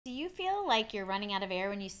like you're running out of air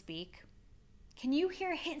when you speak? Can you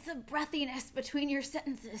hear hints of breathiness between your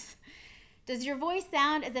sentences? Does your voice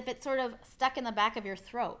sound as if it's sort of stuck in the back of your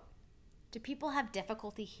throat? Do people have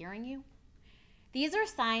difficulty hearing you? These are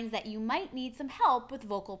signs that you might need some help with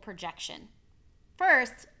vocal projection.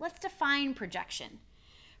 First, let's define projection.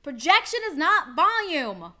 Projection is not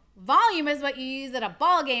volume. Volume is what you use at a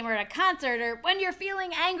ball game or at a concert or when you're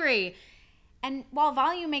feeling angry. And while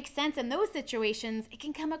volume makes sense in those situations, it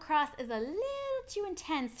can come across as a little too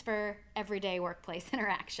intense for everyday workplace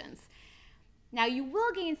interactions. Now, you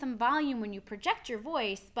will gain some volume when you project your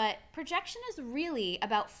voice, but projection is really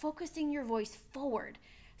about focusing your voice forward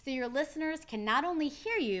so your listeners can not only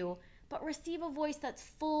hear you, but receive a voice that's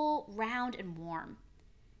full, round, and warm.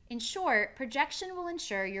 In short, projection will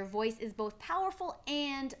ensure your voice is both powerful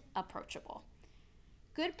and approachable.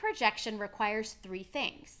 Good projection requires 3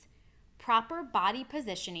 things: proper body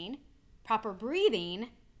positioning, proper breathing,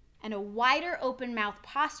 and a wider open mouth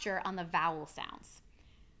posture on the vowel sounds.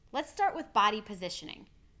 Let's start with body positioning.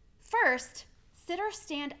 First, sit or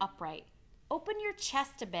stand upright. Open your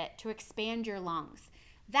chest a bit to expand your lungs.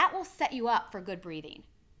 That will set you up for good breathing.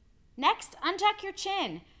 Next, untuck your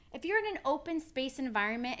chin. If you're in an open space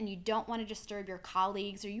environment and you don't want to disturb your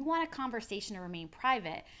colleagues or you want a conversation to remain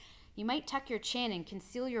private, you might tuck your chin and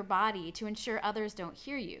conceal your body to ensure others don't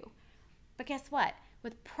hear you. But guess what?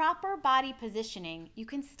 With proper body positioning, you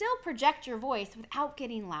can still project your voice without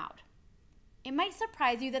getting loud. It might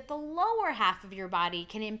surprise you that the lower half of your body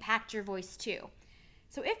can impact your voice too.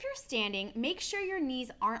 So if you're standing, make sure your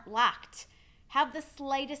knees aren't locked. Have the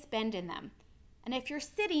slightest bend in them. And if you're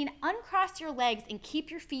sitting, uncross your legs and keep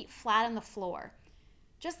your feet flat on the floor.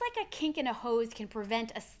 Just like a kink in a hose can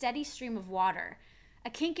prevent a steady stream of water, a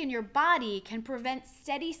kink in your body can prevent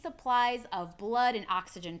steady supplies of blood and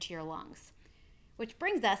oxygen to your lungs. Which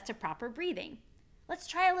brings us to proper breathing. Let's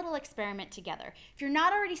try a little experiment together. If you're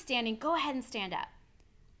not already standing, go ahead and stand up.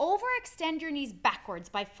 Overextend your knees backwards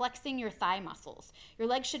by flexing your thigh muscles. Your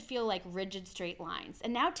legs should feel like rigid straight lines.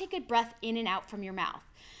 And now take a breath in and out from your mouth.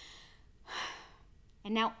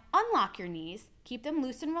 And now unlock your knees, keep them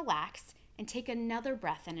loose and relaxed, and take another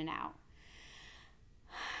breath in and out.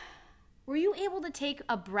 Were you able to take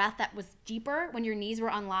a breath that was deeper when your knees were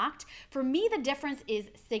unlocked? For me, the difference is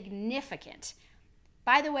significant.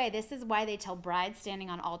 By the way, this is why they tell brides standing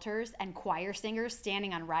on altars and choir singers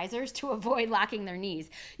standing on risers to avoid locking their knees.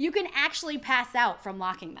 You can actually pass out from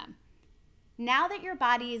locking them. Now that your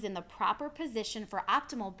body is in the proper position for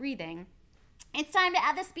optimal breathing, it's time to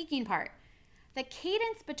add the speaking part. The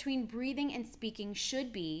cadence between breathing and speaking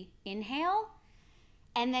should be inhale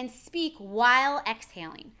and then speak while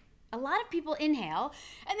exhaling. A lot of people inhale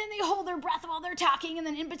and then they hold their breath while they're talking, and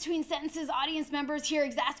then in between sentences, audience members hear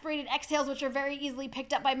exasperated exhales, which are very easily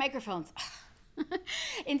picked up by microphones.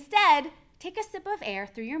 Instead, take a sip of air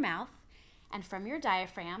through your mouth and from your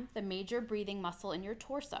diaphragm, the major breathing muscle in your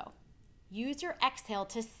torso. Use your exhale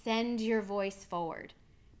to send your voice forward.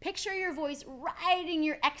 Picture your voice riding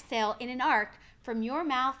your exhale in an arc from your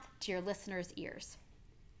mouth to your listener's ears.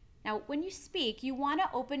 Now, when you speak, you want to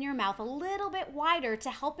open your mouth a little bit wider to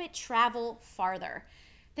help it travel farther.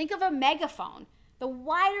 Think of a megaphone. The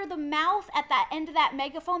wider the mouth at that end of that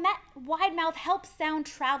megaphone, that wide mouth helps sound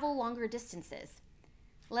travel longer distances.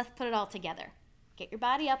 Let's put it all together. Get your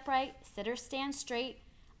body upright, sit or stand straight,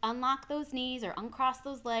 unlock those knees or uncross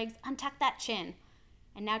those legs, untuck that chin.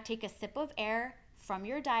 And now take a sip of air from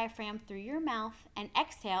your diaphragm through your mouth and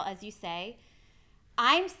exhale as you say,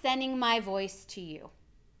 "I'm sending my voice to you."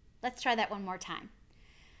 Let's try that one more time.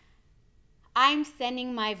 I'm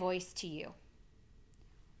sending my voice to you.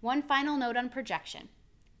 One final note on projection.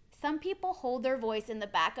 Some people hold their voice in the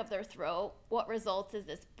back of their throat. What results is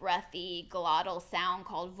this breathy, glottal sound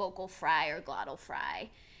called vocal fry or glottal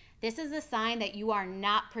fry. This is a sign that you are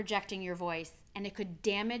not projecting your voice, and it could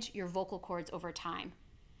damage your vocal cords over time.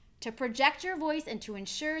 To project your voice and to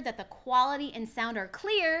ensure that the quality and sound are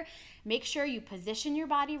clear, make sure you position your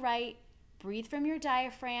body right, breathe from your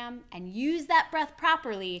diaphragm, and use that breath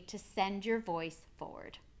properly to send your voice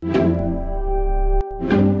forward.